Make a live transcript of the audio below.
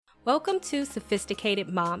Welcome to Sophisticated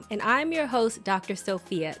Mom, and I'm your host, Dr.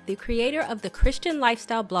 Sophia, the creator of the Christian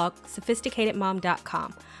lifestyle blog,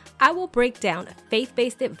 sophisticatedmom.com. I will break down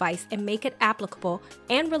faith-based advice and make it applicable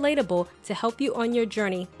and relatable to help you on your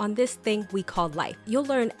journey on this thing we call life. You'll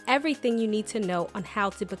learn everything you need to know on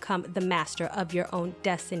how to become the master of your own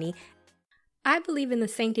destiny. I believe in the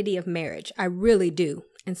sanctity of marriage. I really do.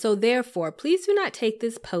 And so therefore, please do not take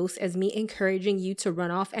this post as me encouraging you to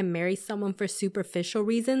run off and marry someone for superficial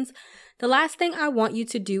reasons. The last thing I want you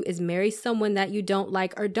to do is marry someone that you don't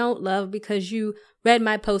like or don't love because you read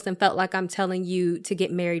my post and felt like I'm telling you to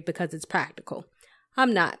get married because it's practical.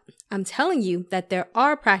 I'm not. I'm telling you that there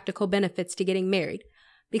are practical benefits to getting married.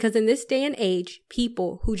 Because in this day and age,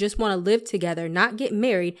 people who just want to live together, not get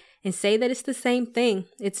married, and say that it's the same thing,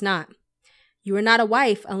 it's not. You are not a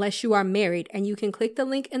wife unless you are married, and you can click the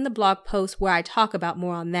link in the blog post where I talk about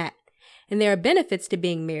more on that. And there are benefits to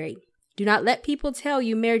being married. Do not let people tell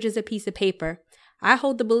you marriage is a piece of paper. I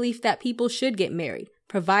hold the belief that people should get married,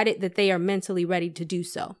 provided that they are mentally ready to do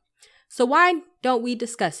so. So why don't we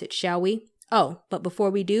discuss it, shall we? Oh, but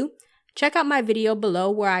before we do, check out my video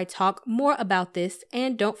below where I talk more about this,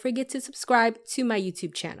 and don't forget to subscribe to my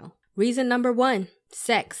YouTube channel. Reason number 1,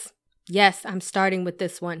 sex. Yes, I'm starting with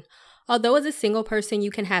this one. Although as a single person,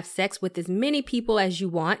 you can have sex with as many people as you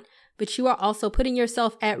want, but you are also putting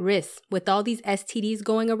yourself at risk. With all these STDs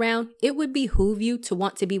going around, it would behoove you to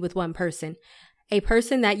want to be with one person, a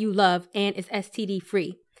person that you love and is STD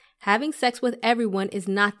free. Having sex with everyone is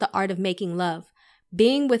not the art of making love.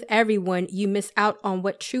 Being with everyone, you miss out on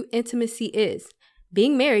what true intimacy is.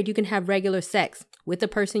 Being married, you can have regular sex with the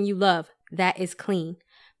person you love. That is clean.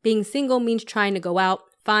 Being single means trying to go out,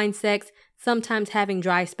 find sex, sometimes having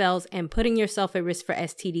dry spells, and putting yourself at risk for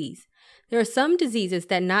STDs. There are some diseases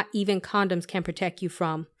that not even condoms can protect you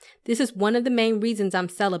from. This is one of the main reasons I'm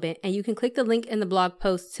celibate, and you can click the link in the blog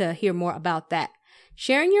post to hear more about that.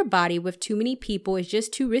 Sharing your body with too many people is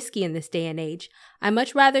just too risky in this day and age. I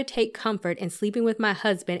much rather take comfort in sleeping with my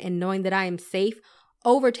husband and knowing that I am safe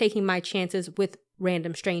over taking my chances with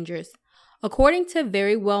random strangers. According to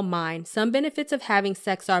Verywell Mind, some benefits of having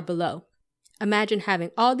sex are below. Imagine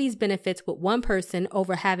having all these benefits with one person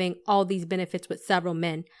over having all these benefits with several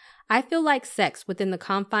men. I feel like sex within the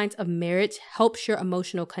confines of marriage helps your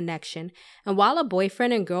emotional connection. And while a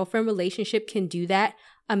boyfriend and girlfriend relationship can do that,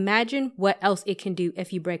 imagine what else it can do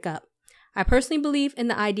if you break up. I personally believe in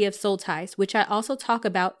the idea of soul ties, which I also talk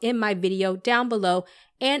about in my video down below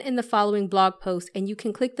and in the following blog post, and you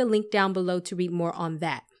can click the link down below to read more on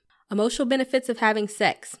that. Emotional benefits of having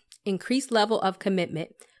sex. Increased level of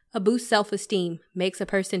commitment. A boost self-esteem, makes a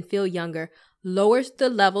person feel younger, lowers the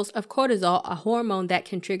levels of cortisol, a hormone that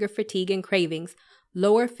can trigger fatigue and cravings,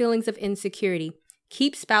 lower feelings of insecurity,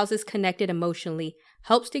 keeps spouses connected emotionally,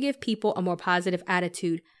 helps to give people a more positive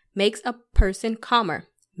attitude, makes a person calmer,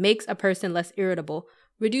 makes a person less irritable,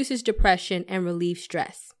 reduces depression, and relieves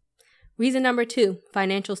stress. Reason number 2,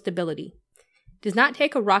 financial stability. Does not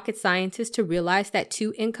take a rocket scientist to realize that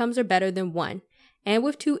 2 incomes are better than 1. And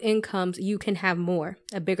with 2 incomes, you can have more,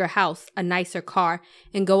 a bigger house, a nicer car,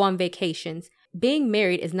 and go on vacations. Being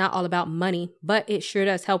married is not all about money, but it sure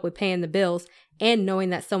does help with paying the bills and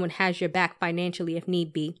knowing that someone has your back financially if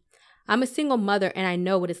need be. I'm a single mother and I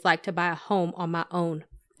know what it's like to buy a home on my own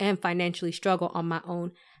and financially struggle on my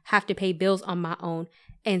own, have to pay bills on my own,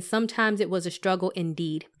 and sometimes it was a struggle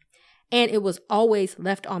indeed. And it was always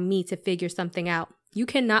left on me to figure something out. You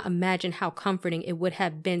cannot imagine how comforting it would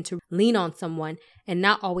have been to lean on someone and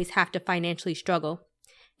not always have to financially struggle.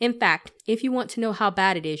 In fact, if you want to know how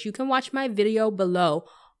bad it is, you can watch my video below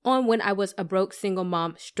on when I was a broke single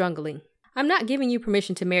mom struggling. I'm not giving you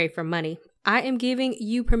permission to marry for money. I am giving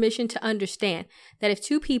you permission to understand that if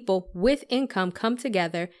 2 people with income come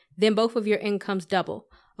together, then both of your incomes double.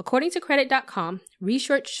 According to Credit.com,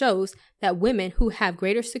 research shows that women who have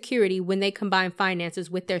greater security when they combine finances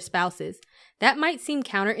with their spouses. That might seem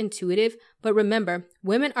counterintuitive, but remember,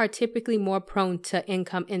 women are typically more prone to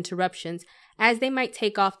income interruptions as they might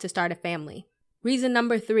take off to start a family. Reason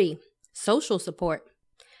number 3, social support.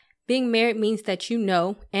 Being married means that you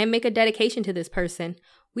know and make a dedication to this person.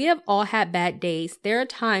 We have all had bad days. There are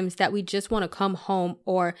times that we just want to come home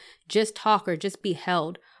or just talk or just be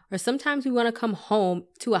held. Or sometimes we want to come home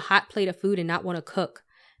to a hot plate of food and not want to cook.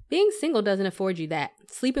 Being single doesn't afford you that.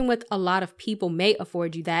 Sleeping with a lot of people may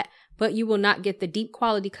afford you that, but you will not get the deep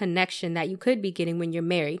quality connection that you could be getting when you're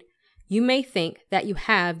married. You may think that you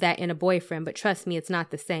have that in a boyfriend, but trust me, it's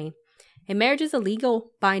not the same. A marriage is a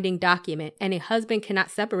legal binding document, and a husband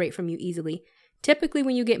cannot separate from you easily. Typically,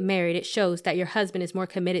 when you get married, it shows that your husband is more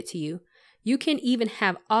committed to you. You can even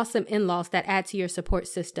have awesome in-laws that add to your support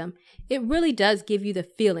system. It really does give you the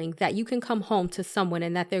feeling that you can come home to someone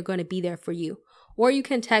and that they're going to be there for you. Or you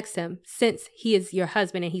can text him, since he is your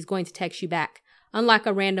husband and he's going to text you back. Unlike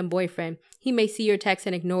a random boyfriend, he may see your text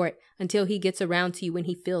and ignore it until he gets around to you when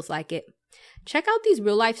he feels like it. Check out these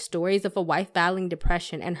real-life stories of a wife battling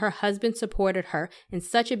depression and her husband supported her in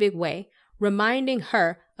such a big way, reminding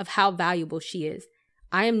her of how valuable she is.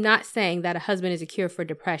 I am not saying that a husband is a cure for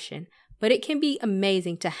depression, but it can be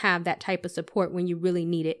amazing to have that type of support when you really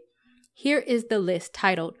need it. Here is the list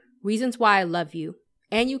titled, Reasons Why I Love You,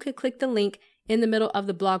 and you can click the link in the middle of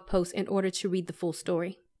the blog post in order to read the full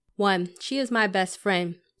story. 1. She is my best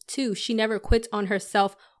friend. 2. She never quits on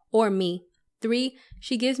herself or me. 3.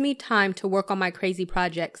 She gives me time to work on my crazy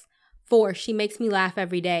projects. 4. She makes me laugh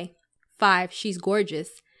every day. 5. She's gorgeous.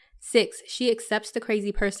 6. She accepts the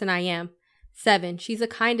crazy person I am. 7. She's the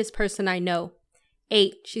kindest person I know.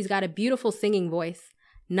 8. She's got a beautiful singing voice.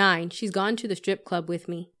 9. She's gone to the strip club with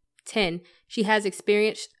me. 10. She has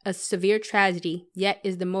experienced a severe tragedy, yet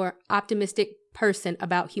is the more optimistic person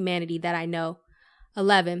about humanity that I know.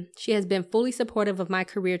 11. She has been fully supportive of my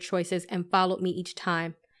career choices and followed me each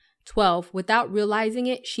time. 12. Without realizing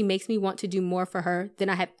it, she makes me want to do more for her than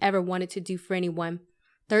I have ever wanted to do for anyone.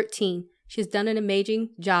 13. She has done an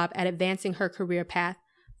amazing job at advancing her career path.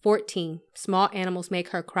 14. Small animals make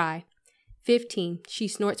her cry. 15. She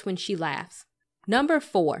snorts when she laughs. Number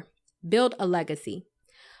 4. Build a legacy.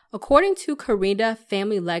 According to Corinda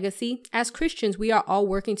Family Legacy, as Christians, we are all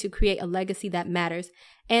working to create a legacy that matters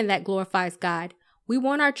and that glorifies God. We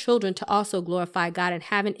want our children to also glorify God and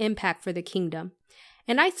have an impact for the kingdom.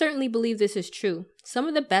 And I certainly believe this is true. Some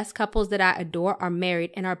of the best couples that I adore are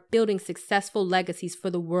married and are building successful legacies for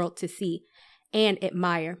the world to see and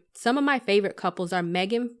admire. Some of my favorite couples are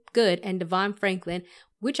Megan Good and Devon Franklin,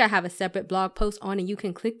 which I have a separate blog post on, and you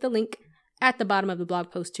can click the link at the bottom of the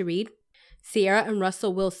blog post to read. Sierra and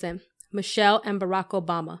Russell Wilson, Michelle and Barack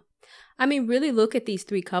Obama. I mean, really look at these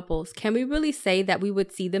 3 couples. Can we really say that we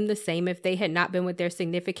would see them the same if they had not been with their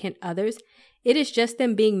significant others? It is just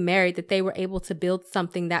them being married that they were able to build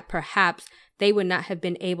something that perhaps they would not have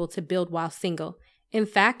been able to build while single. In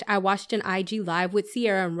fact, I watched an IG Live with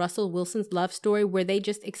Sierra and Russell Wilson's love story where they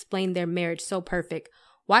just explained their marriage so perfect.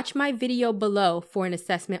 Watch my video below for an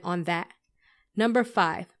assessment on that. Number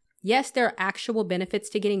 5. Yes, there are actual benefits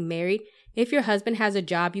to getting married. If your husband has a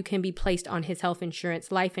job, you can be placed on his health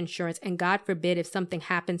insurance, life insurance, and God forbid if something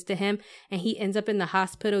happens to him and he ends up in the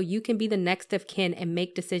hospital, you can be the next of kin and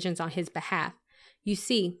make decisions on his behalf. You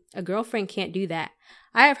see, a girlfriend can't do that.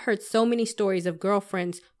 I have heard so many stories of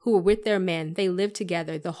girlfriends who were with their men. They lived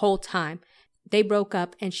together the whole time. They broke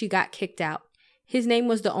up and she got kicked out. His name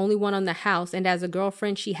was the only one on the house, and as a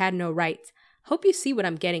girlfriend, she had no rights. Hope you see what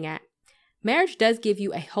I'm getting at. Marriage does give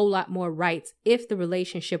you a whole lot more rights if the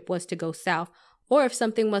relationship was to go south or if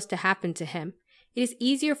something was to happen to him. It is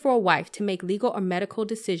easier for a wife to make legal or medical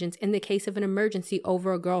decisions in the case of an emergency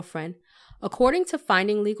over a girlfriend. According to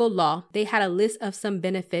Finding Legal Law, they had a list of some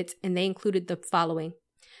benefits and they included the following.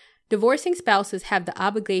 Divorcing spouses have the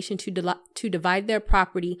obligation to divide their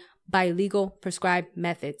property by legal prescribed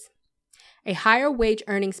methods. A higher wage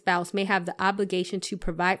earning spouse may have the obligation to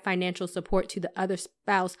provide financial support to the other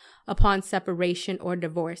spouse upon separation or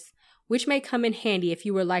divorce, which may come in handy if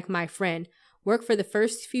you were like my friend, worked for the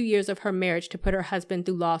first few years of her marriage to put her husband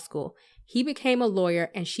through law school. He became a lawyer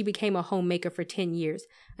and she became a homemaker for 10 years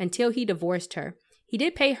until he divorced her. He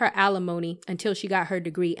did pay her alimony until she got her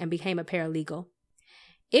degree and became a paralegal.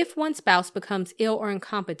 If one spouse becomes ill or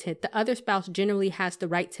incompetent, the other spouse generally has the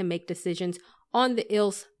right to make decisions on the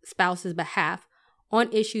ill spouse's behalf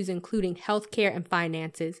on issues including health care and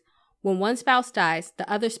finances. When one spouse dies, the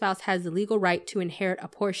other spouse has the legal right to inherit a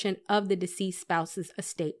portion of the deceased spouse's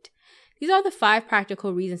estate. These are the 5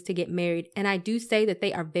 practical reasons to get married, and I do say that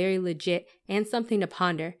they are very legit and something to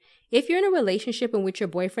ponder. If you're in a relationship in which your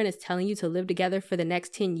boyfriend is telling you to live together for the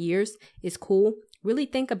next 10 years is cool, really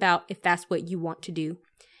think about if that's what you want to do.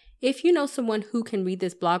 If you know someone who can read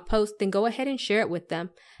this blog post, then go ahead and share it with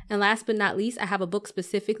them. And last but not least, I have a book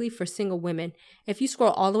specifically for single women. If you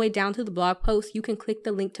scroll all the way down to the blog post, you can click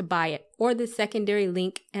the link to buy it or the secondary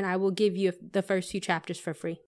link, and I will give you the first few chapters for free.